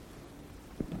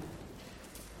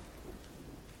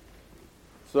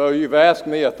So you've asked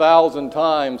me 1,000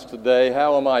 times today,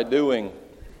 how am I doing?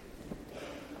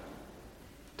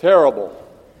 Terrible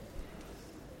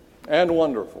and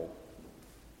wonderful.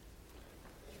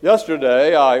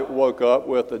 Yesterday I woke up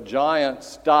with a giant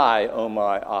sty on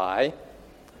my eye.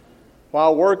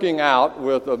 While working out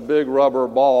with a big rubber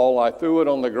ball, I threw it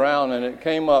on the ground and it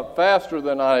came up faster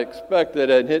than I expected.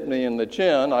 It hit me in the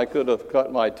chin. I could have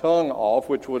cut my tongue off,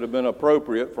 which would have been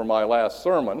appropriate for my last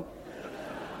sermon.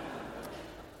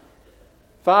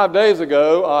 5 days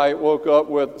ago, I woke up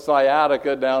with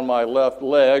sciatica down my left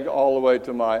leg all the way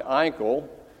to my ankle.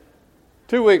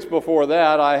 2 weeks before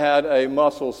that, I had a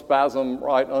muscle spasm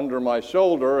right under my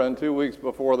shoulder, and 2 weeks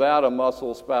before that, a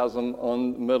muscle spasm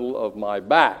on the middle of my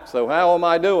back. So how am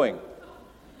I doing?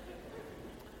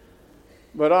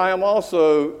 But I am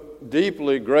also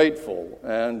deeply grateful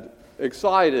and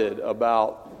excited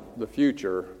about the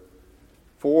future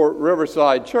for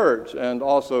Riverside Church and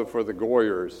also for the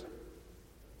Goyers.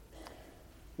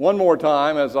 One more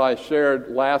time, as I shared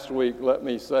last week, let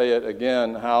me say it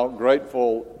again, how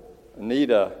grateful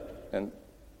Anita and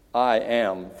I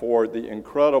am for the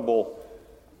incredible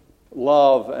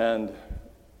love and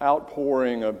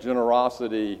outpouring of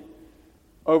generosity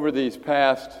over these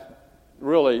past,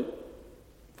 really,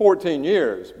 14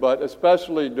 years, but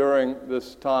especially during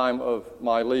this time of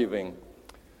my leaving.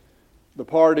 The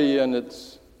party and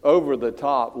its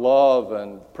over-the-top love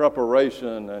and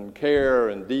preparation and care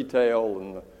and detail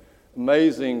and the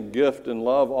amazing gift and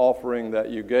love offering that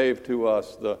you gave to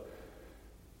us, the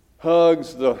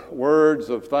hugs, the words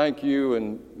of thank you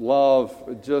and love,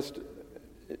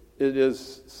 it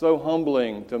is so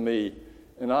humbling to me,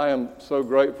 and I am so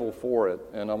grateful for it.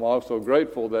 And I'm also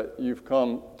grateful that you've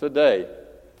come today.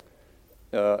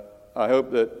 I hope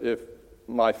that if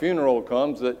my funeral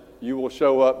comes, that you will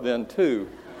show up then too.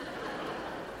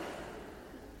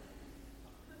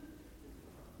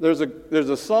 There's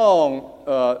a song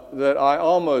that I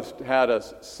almost had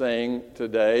us sing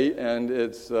today, and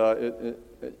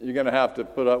you're going to have to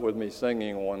put up with me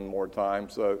singing one more time.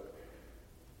 So,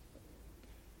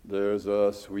 there's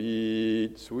a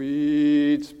sweet,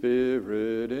 sweet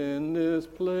spirit in this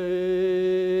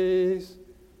place,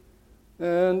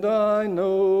 and I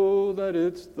know that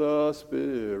it's the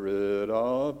Spirit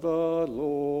of the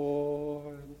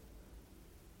Lord.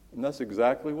 And that's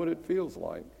exactly what it feels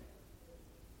like.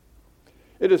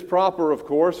 It is proper, of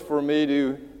course, for me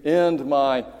to end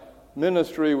my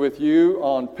ministry with you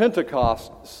on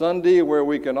Pentecost Sunday, where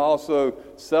we can also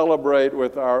celebrate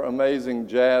with our amazing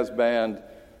jazz band.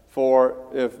 For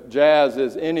if jazz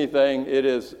is anything, it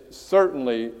is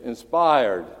certainly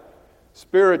inspired,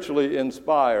 spiritually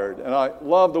inspired. And I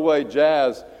love the way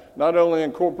jazz not only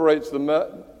incorporates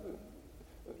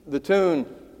the tune,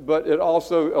 but it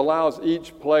also allows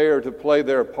each player to play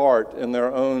their part in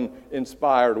their own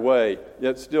inspired way,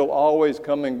 yet still always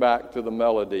coming back to the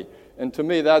melody. And to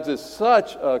me, that is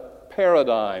such a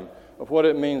paradigm of what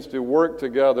it means to work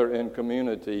together in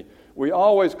community. We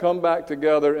always come back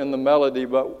together in the melody,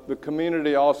 but the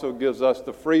community also gives us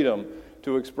the freedom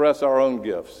to express our own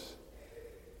gifts.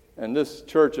 And this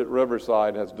church at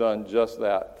Riverside has done just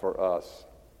that for us.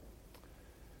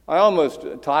 I almost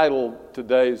titled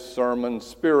today's sermon,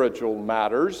 Spiritual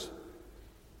Matters,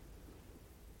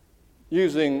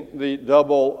 using the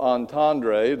double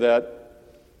entendre that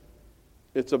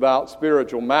it's about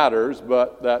spiritual matters,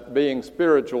 but that being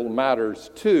spiritual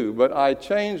matters too. But I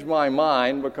changed my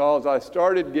mind because I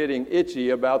started getting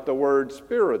itchy about the word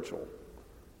spiritual.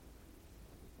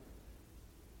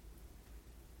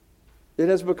 It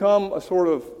has become a sort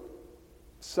of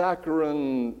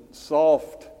saccharine,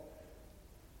 soft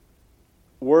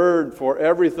word for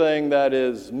everything that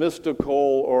is mystical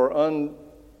or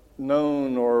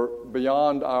unknown or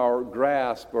beyond our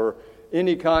grasp, or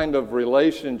any kind of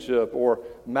relationship or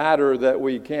matter that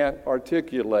we can't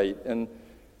articulate. And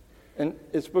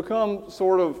it's become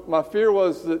sort of, my fear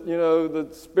was that, the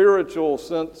spiritual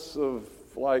sense of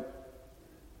like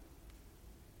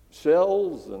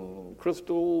shells and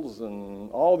crystals and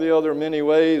all the other many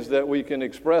ways that we can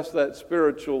express that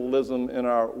spiritualism in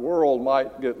our world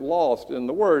might get lost in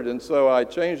the word. And so I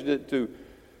changed it to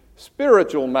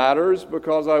spiritual matters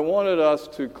because I wanted us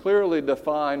to clearly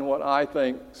define what I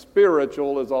think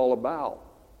spiritual is all about.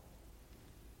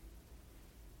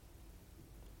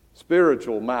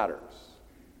 Spiritual matters.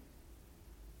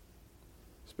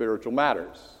 Spiritual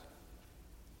matters.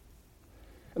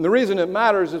 And the reason it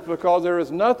matters is because there is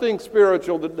nothing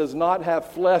spiritual that does not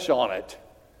have flesh on it.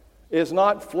 It's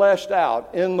not fleshed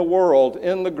out in the world,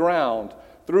 in the ground,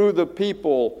 through the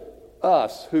people,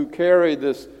 us, who carry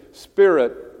this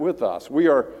spirit with us. We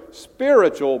are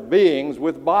spiritual beings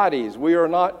with bodies. We are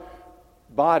not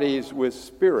bodies with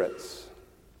spirits.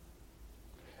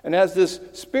 And as this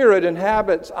Spirit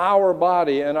inhabits our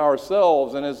body and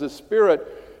ourselves, and as the Spirit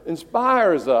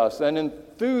inspires us and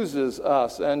enthuses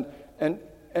us and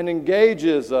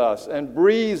engages us and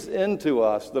breathes into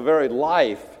us the very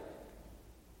life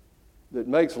that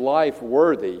makes life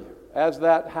worthy, as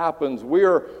that happens, we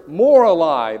are more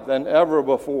alive than ever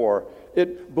before.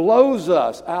 It blows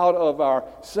us out of our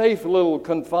safe little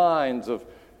confines of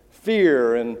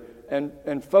fear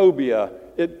and phobia.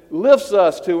 It lifts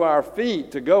us to our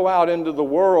feet to go out into the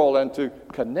world and to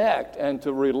connect and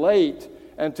to relate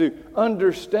and to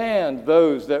understand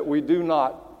those that we do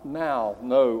not now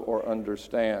know or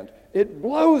understand. It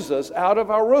blows us out of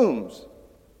our rooms.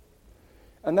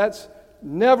 And that's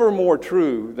never more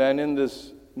true than in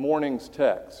this morning's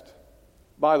text.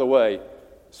 By the way,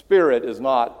 spirit is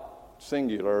not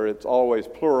singular, it's always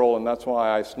plural, and that's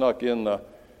why I snuck in the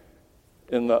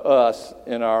us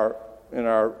in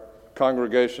our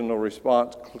congregational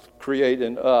response, create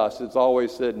in us. It's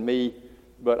always said me,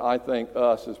 but I think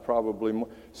us is probably more.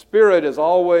 Spirit is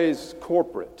always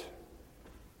corporate.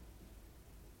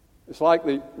 It's like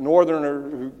the northerner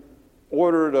who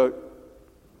ordered a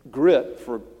grit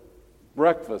for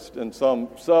breakfast in some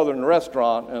southern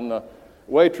restaurant, and the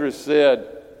waitress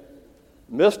said,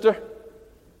 "Mister,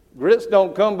 grits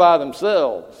don't come by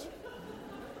themselves."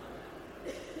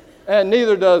 And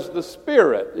neither does the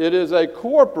Spirit. It is a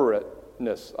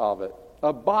corporateness of it,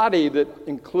 a body that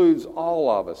includes all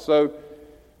of us. So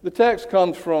the text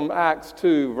comes from Acts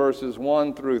 2, verses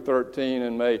 1 through 13,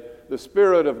 and may the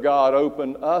Spirit of God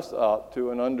open us up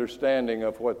to an understanding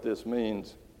of what this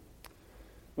means.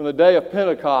 When the day of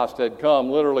Pentecost had come,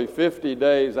 literally 50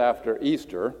 days after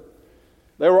Easter,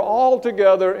 they were all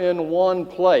together in one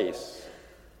place.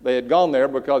 They had gone there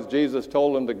because Jesus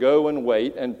told them to go and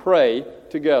wait and pray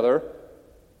together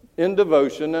in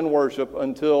devotion and worship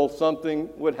until something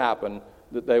would happen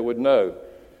that they would know.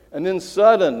 And then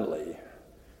suddenly,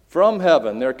 from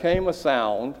heaven, there came a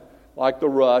sound like the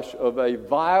rush of a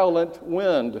violent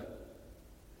wind,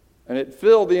 and it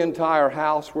filled the entire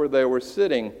house where they were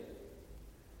sitting.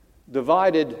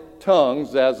 Divided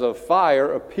tongues as of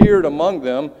fire appeared among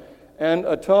them, and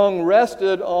a tongue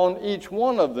rested on each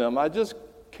one of them. I just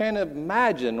can't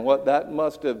imagine what that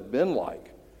must have been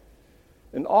like.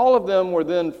 And all of them were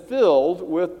then filled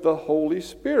with the Holy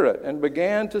Spirit and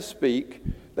began to speak.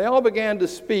 They all began to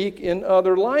speak in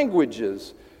other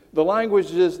languages, the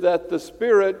languages that the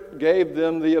Spirit gave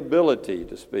them the ability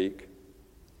to speak.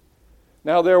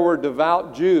 Now there were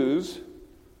devout Jews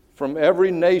from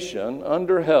every nation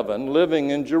under heaven living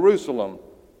in Jerusalem.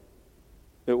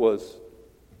 It was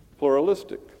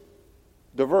pluralistic,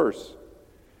 diverse.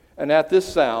 And at this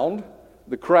sound,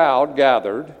 the crowd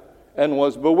gathered and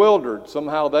was bewildered.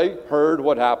 Somehow they heard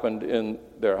what happened in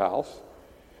their house.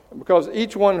 And because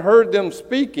each one heard them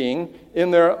speaking in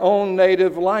their own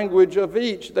native language of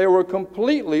each, they were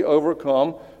completely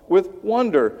overcome with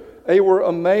wonder. They were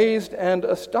amazed and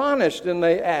astonished, and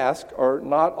they asked, "Are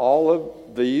not all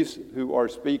of these who are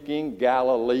speaking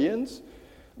Galileans?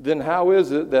 Then how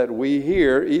is it that we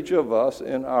hear, each of us,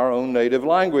 in our own native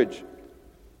language?"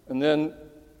 And then,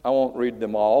 I won't read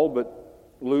them all, but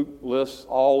Luke lists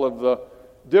all of the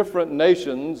different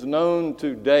nations known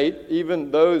to date.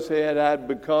 Even those who had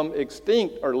become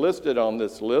extinct are listed on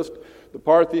this list. The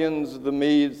Parthians, the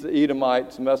Medes, the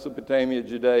Edomites, Mesopotamia,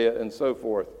 Judea, and so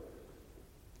forth.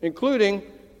 Including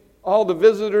all the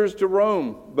visitors to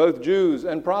Rome, both Jews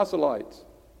and proselytes,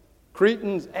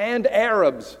 Cretans and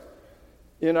Arabs.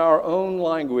 In our own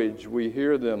language, we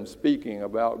hear them speaking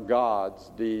about God's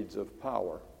deeds of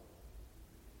power.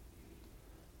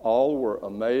 All were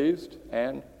amazed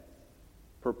and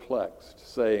perplexed,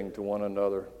 saying to one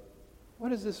another, "What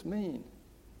does this mean?"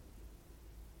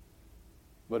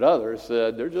 But others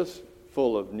said, "They're just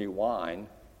full of new wine."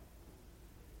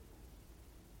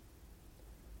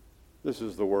 This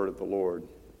is the word of the Lord.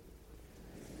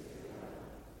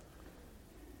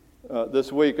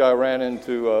 This week I ran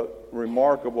into a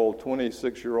remarkable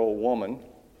 26-year-old woman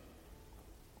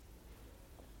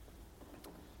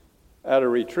at a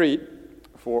retreat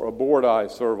for a board I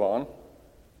serve on.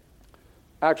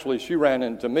 Actually, she ran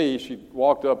into me. She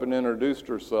walked up and introduced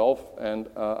herself, and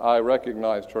I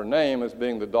recognized her name as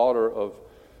being the daughter of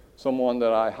someone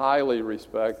that I highly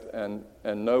respect and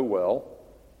know well.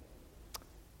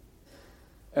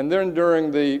 And then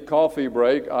during the coffee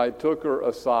break, I took her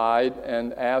aside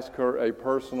and asked her a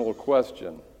personal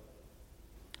question.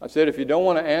 I said, "If you don't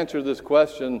want to answer this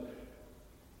question,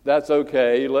 that's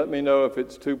okay. Let me know if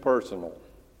it's too personal."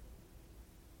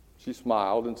 She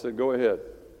smiled and said, "Go ahead."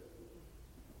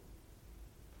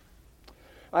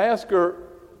 I asked her,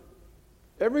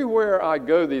 Everywhere I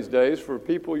go these days, for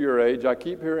people your age, I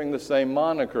keep hearing the same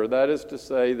moniker. That is to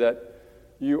say that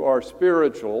you are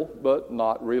spiritual, but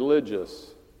not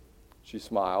religious. She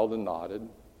smiled and nodded.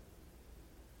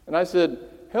 And I said,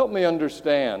 help me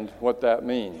understand what that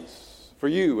means, for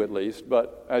you at least,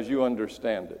 but as you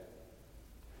understand it.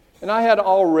 And I had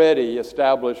already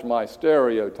established my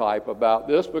stereotype about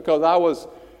this because I was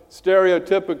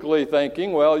stereotypically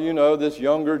thinking, well, you know, this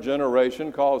younger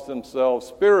generation calls themselves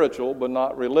spiritual but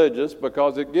not religious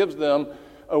because it gives them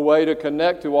a way to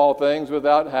connect to all things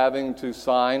without having to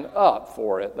sign up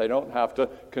for it. They don't have to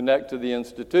connect to the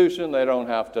institution. They don't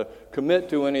have to commit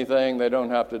to anything. They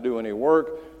don't have to do any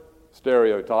work.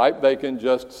 Stereotype. They can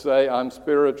just say, I'm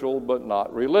spiritual but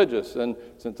not religious. And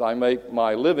since I make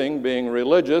my living being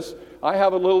religious, I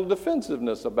have a little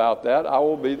defensiveness about that. I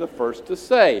will be the first to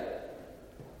say.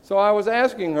 So I was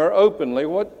asking her openly,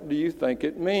 what do you think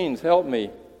it means? Help me.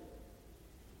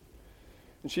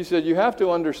 And she said, you have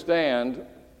to understand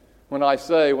when I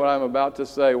say what I'm about to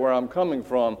say, where I'm coming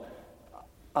from,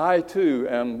 I too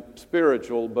am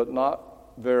spiritual but not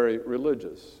very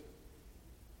religious.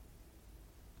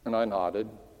 And I nodded.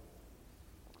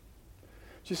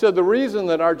 She said, the reason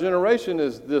that our generation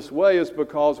is this way is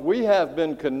because we have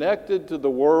been connected to the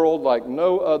world like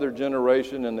no other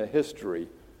generation in the history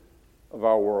of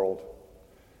our world.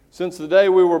 Since the day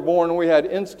we were born, we had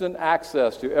instant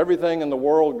access to everything in the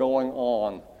world going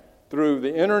on. Through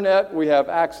the internet, we have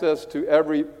access to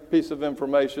every piece of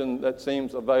information that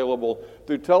seems available.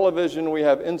 Through television, we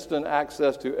have instant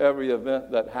access to every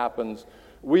event that happens.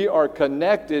 We are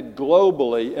connected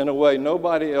globally in a way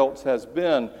nobody else has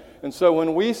been. And so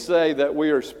when we say that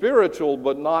we are spiritual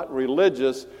but not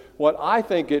religious, what I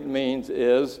think it means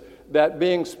is that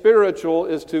being spiritual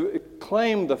is to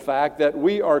claim the fact that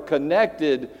we are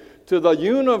connected to the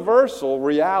universal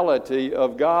reality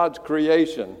of God's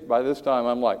creation. By this time,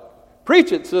 I'm like,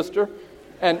 preach it, sister.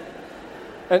 And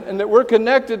that we're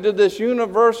connected to this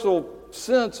universal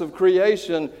sense of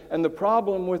creation. And the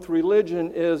problem with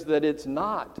religion is that it's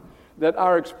not. That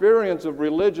our experience of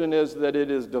religion is that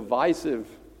it is divisive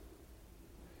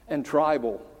and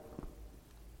tribal.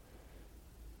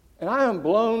 And I am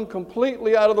blown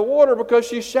completely out of the water because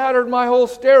she shattered my whole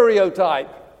stereotype.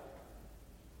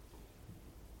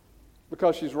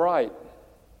 Because she's right.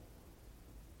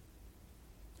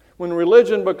 When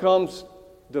religion becomes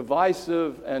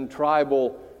divisive and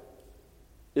tribal,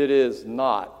 it is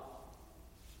not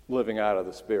living out of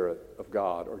the Spirit of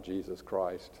God or Jesus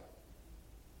Christ.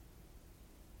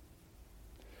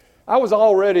 I was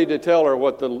all ready to tell her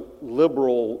what the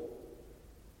liberal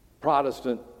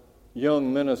Protestant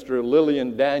young minister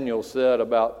Lillian Daniels said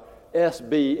about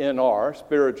SBNR,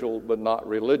 spiritual but not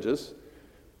religious.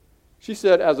 She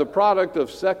said, as a product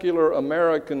of secular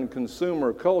American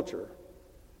consumer culture,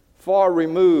 far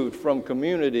removed from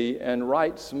community and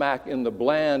right smack in the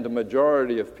bland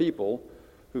majority of people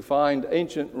who find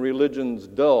ancient religions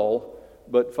dull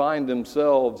but find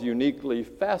themselves uniquely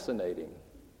fascinating.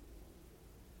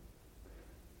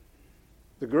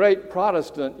 The great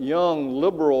Protestant young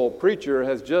liberal preacher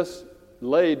has just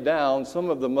laid down some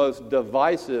of the most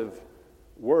divisive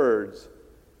words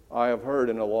I have heard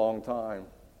in a long time,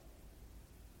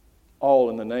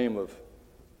 all in the name of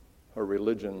her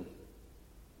religion.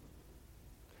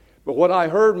 But what I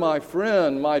heard my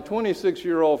friend, my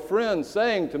 26-year-old friend,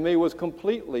 saying to me was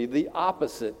completely the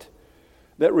opposite,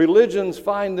 that religions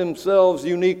find themselves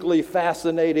uniquely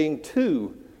fascinating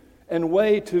too, and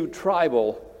way too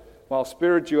tribal, while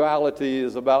spirituality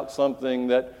is about something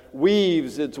that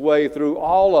weaves its way through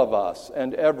all of us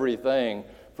and everything,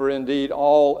 for indeed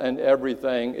all and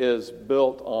everything is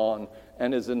built on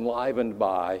and is enlivened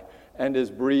by and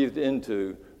is breathed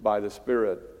into by the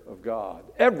Spirit of God.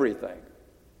 Everything.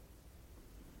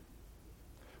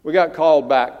 We got called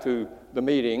back to the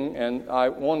meeting, and I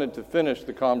wanted to finish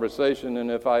the conversation, and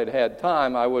if I had had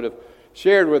time, I would have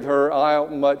shared with her how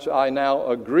much I now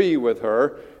agree with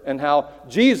her and how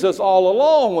Jesus all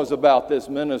along was about this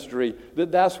ministry,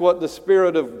 that's what the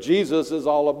Spirit of Jesus is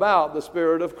all about, the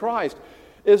Spirit of Christ,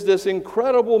 is this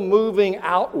incredible moving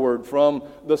outward from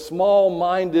the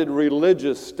small-minded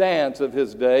religious stance of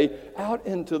his day out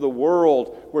into the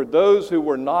world where those who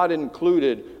were not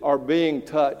included are being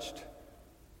touched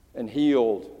and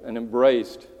healed and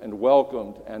embraced and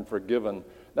welcomed and forgiven.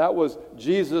 That was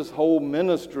Jesus' whole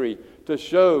ministry, to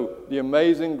show the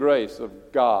amazing grace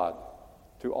of God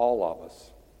to all of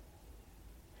us.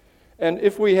 And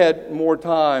if we had more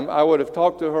time, I would have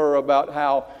talked to her about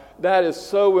how that is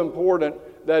so important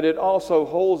that it also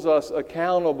holds us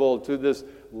accountable to this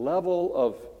level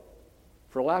of,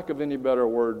 for lack of any better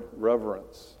word,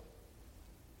 reverence.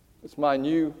 It's my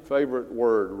new favorite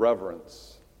word,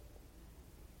 reverence.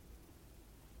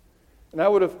 And I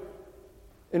would have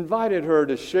invited her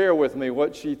to share with me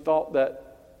what she thought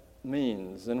that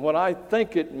means. And what I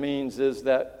think it means is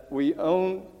that we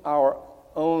own our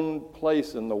own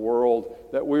place in the world,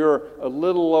 that we are a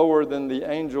little lower than the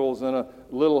angels and a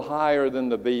little higher than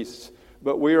the beasts,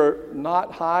 but we are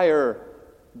not higher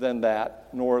than that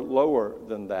nor lower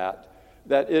than that.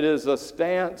 That it is a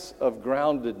stance of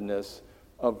groundedness,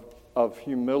 of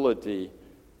humility,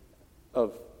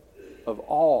 of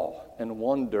awe and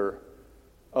wonder,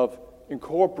 of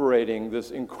incorporating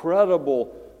this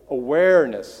incredible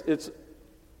awareness. It's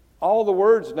all the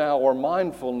words now are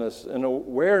mindfulness and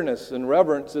awareness, and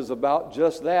reverence is about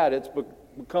just that. It's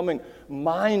becoming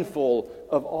mindful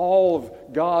of all of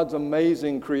God's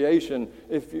amazing creation.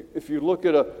 If you look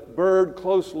at a bird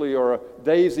closely, or a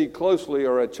daisy closely,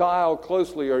 or a child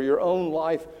closely, or your own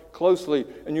life closely,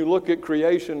 and you look at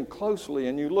creation closely,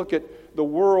 and you look at the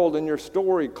world and your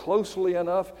story closely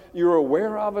enough, you're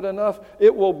aware of it enough,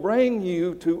 it will bring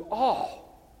you to awe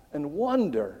and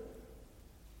wonder.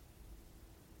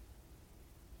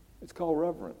 It's called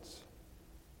reverence.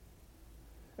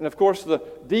 And of course, the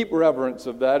deep reverence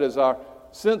of that is our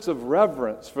sense of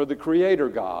reverence for the Creator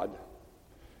God.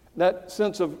 That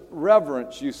sense of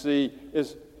reverence, you see,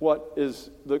 is what is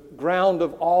the ground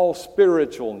of all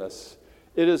spiritualness.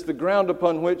 It is the ground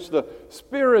upon which the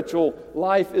spiritual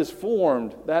life is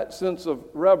formed, that sense of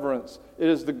reverence. It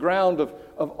is the ground of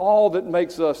all that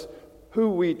makes us who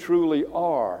we truly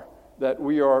are, that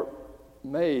we are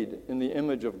made in the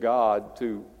image of God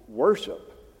to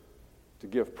worship, to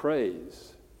give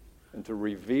praise, and to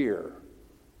revere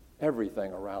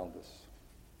everything around us.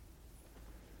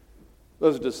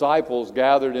 Those disciples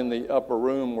gathered in the upper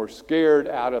room were scared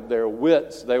out of their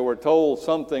wits. They were told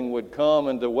something would come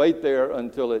and to wait there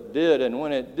until it did. And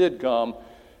when it did come,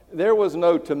 there was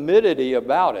no timidity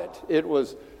about it. It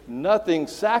was nothing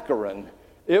saccharine.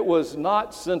 It was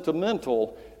not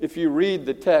sentimental. If you read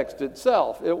the text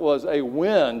itself, it was a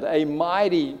wind, a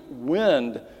mighty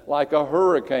wind, like a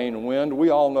hurricane wind. We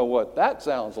all know what that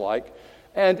sounds like.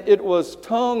 And it was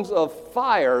tongues of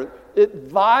fire. It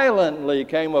violently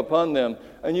came upon them.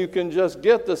 And you can just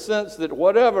get the sense that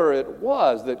whatever it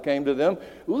was that came to them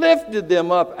lifted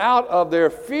them up out of their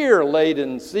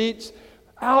fear-laden seats,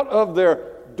 out of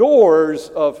their doors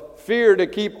of fear to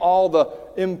keep all the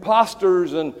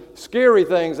imposters and scary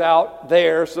things out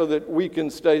there so that we can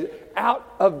stay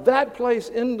out of that place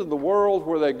into the world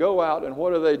where they go out, and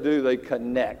what do? They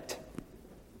connect.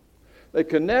 They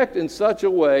connect in such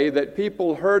a way that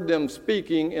people heard them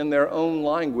speaking in their own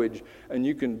language, and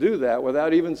you can do that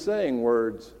without even saying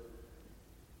words.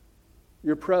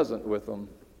 You're present with them.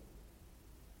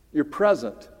 You're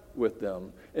present with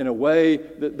them in a way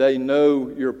that they know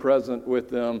you're present with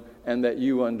them and that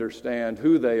you understand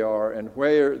who they are and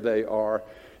where they are.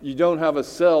 You don't have a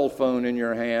cell phone in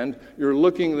your hand. You're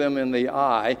looking them in the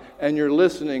eye, and you're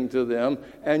listening to them,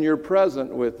 and you're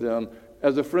present with them.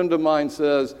 As a friend of mine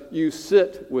says, you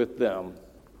sit with them.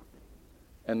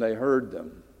 And they heard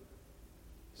them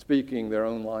speaking their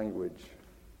own language.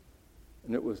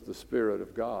 And it was the Spirit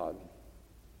of God.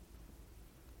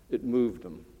 It moved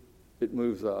them. It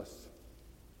moves us.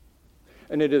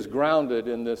 And it is grounded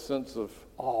in this sense of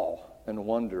awe and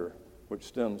wonder which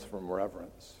stems from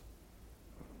reverence.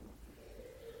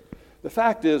 The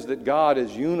fact is that God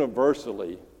is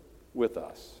universally with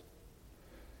us.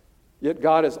 Yet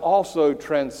God is also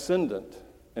transcendent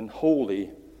and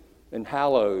holy and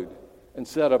hallowed and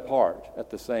set apart at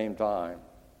the same time.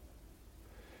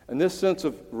 And this sense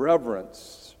of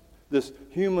reverence, this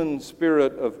human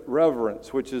spirit of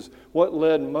reverence, which is what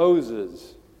led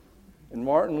Moses and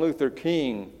Martin Luther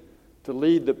King to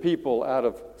lead the people out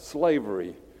of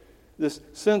slavery, this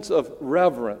sense of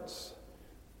reverence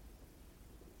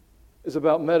is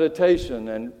about meditation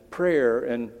and prayer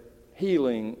and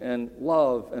healing and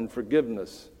love and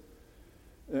forgiveness.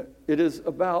 It is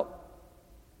about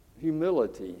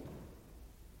humility.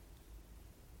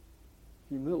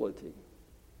 Humility.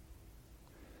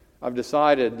 I've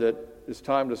decided that it's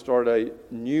time to start a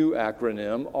new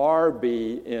acronym,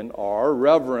 RBNR,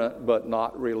 reverent but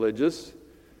not religious.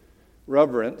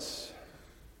 Reverence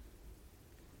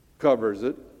covers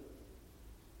it.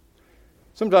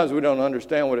 Sometimes we don't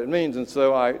understand what it means, and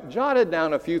so I jotted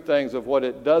down a few things of what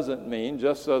it doesn't mean,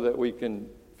 just so that we can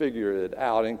figure it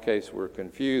out in case we're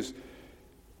confused.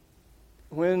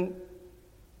 When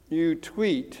you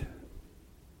tweet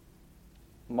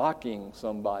mocking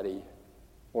somebody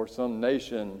or some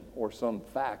nation or some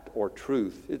fact or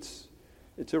truth, it's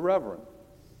irreverent.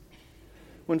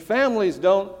 When families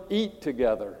don't eat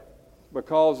together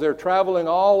because they're traveling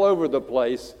all over the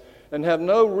place and have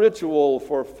no ritual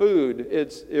for food,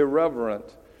 it's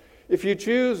irreverent. If you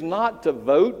choose not to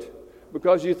vote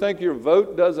because you think your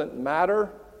vote doesn't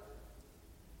matter,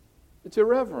 it's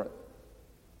irreverent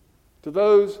to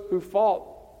those who fought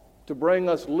to bring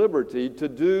us liberty to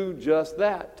do just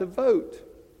that, to vote.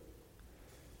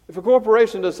 If a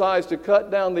corporation decides to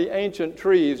cut down the ancient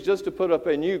trees just to put up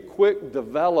a new quick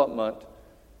development,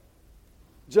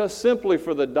 just simply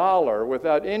for the dollar,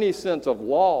 without any sense of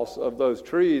loss of those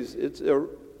trees, it's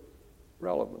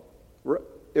irreverent.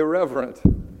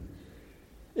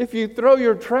 If you throw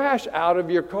your trash out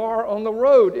of your car on the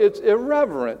road, it's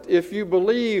irreverent. If you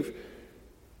believe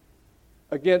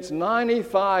against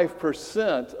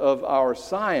 95% of our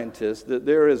scientists that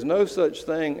there is no such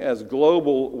thing as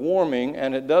global warming,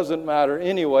 and it doesn't matter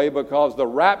anyway because the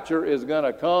rapture is going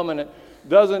to come and it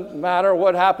doesn't matter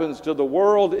what happens to the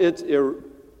world, it's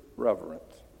irreverent.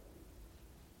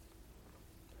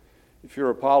 If you're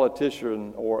a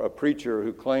politician or a preacher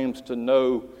who claims to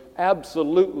know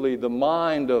absolutely the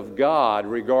mind of God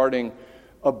regarding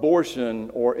abortion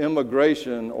or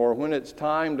immigration or when it's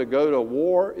time to go to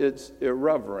war, it's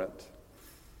irreverent.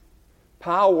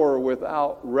 Power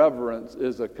without reverence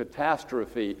is a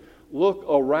catastrophe. Look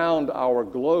around our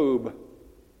globe.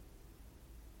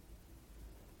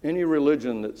 Any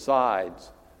religion that sides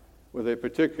with a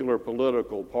particular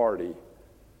political party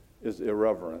is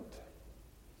irreverent.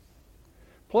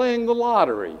 Playing the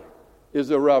lottery is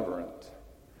irreverent.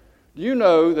 Do you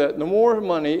know that the more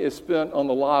money is spent on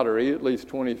the lottery, at least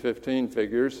 2015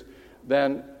 figures,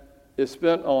 than is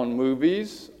spent on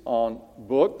movies, on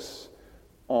books,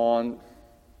 on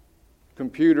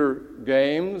computer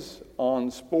games, on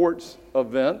sports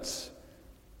events,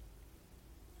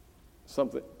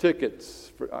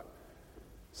 tickets for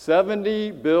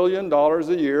 $70 billion a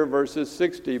year versus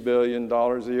 $60 billion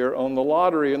a year on the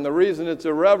lottery. And the reason it's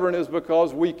irreverent is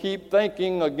because we keep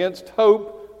thinking against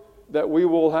hope that we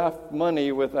will have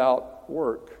money without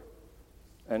work,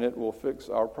 and it will fix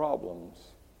our problems.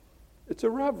 It's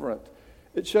irreverent.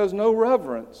 It shows no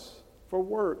reverence for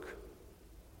work.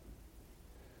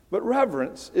 But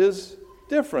reverence is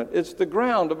different. It's the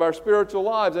ground of our spiritual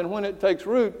lives, and when it takes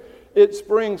root, it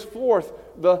springs forth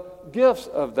the gifts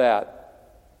of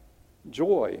that: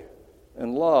 joy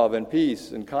and love and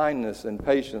peace and kindness and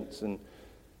patience and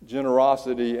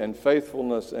generosity and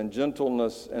faithfulness and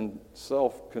gentleness and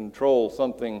self-control,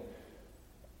 something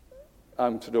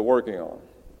I'm still working on,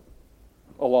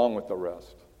 along with the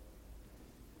rest.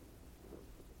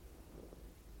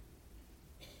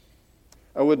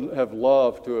 I would have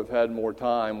loved to have had more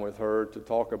time with her to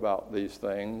talk about these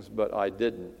things, but I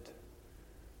didn't.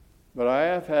 But I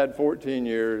have had 14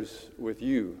 years with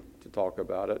you to talk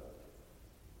about it.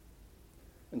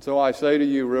 And so I say to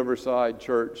you, Riverside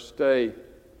Church, stay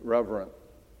reverent.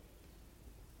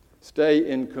 Stay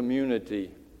in community.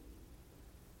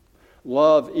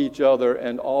 Love each other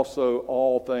and also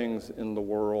all things in the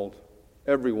world,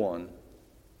 everyone.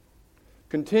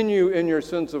 Continue in your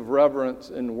sense of reverence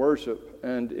in worship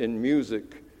and in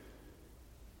music,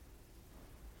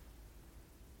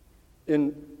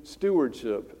 in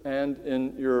stewardship, and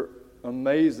in your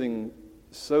amazing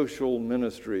social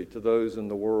ministry to those in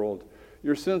the world.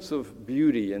 Your sense of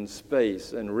beauty and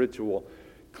space and ritual.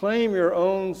 Claim your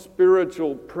own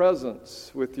spiritual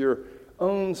presence with your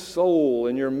own soul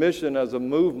and your mission as a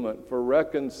movement for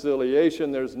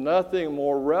reconciliation. There's nothing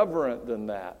more reverent than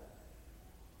that.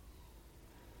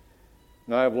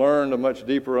 And I have learned a much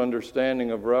deeper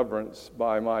understanding of reverence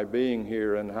by my being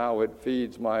here and how it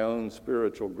feeds my own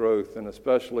spiritual growth, and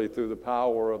especially through the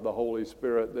power of the Holy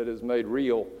Spirit that is made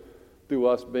real through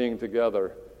us being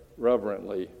together,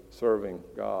 reverently serving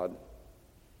God.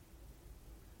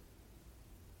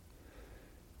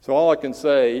 So all I can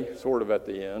say, sort of at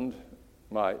the end,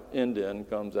 my end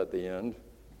comes at the end,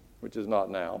 which is not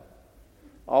now.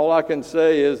 All I can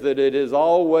say is that it is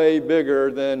all way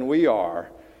bigger than we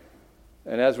are.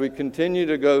 And as we continue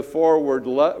to go forward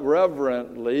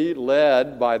reverently,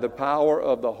 led by the power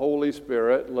of the Holy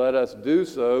Spirit, let us do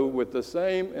so with the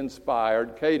same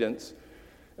inspired cadence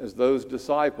as those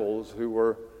disciples who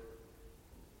were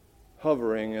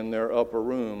hovering in their upper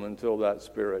room until that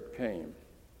Spirit came.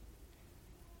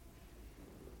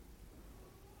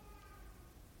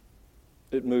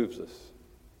 It moves us.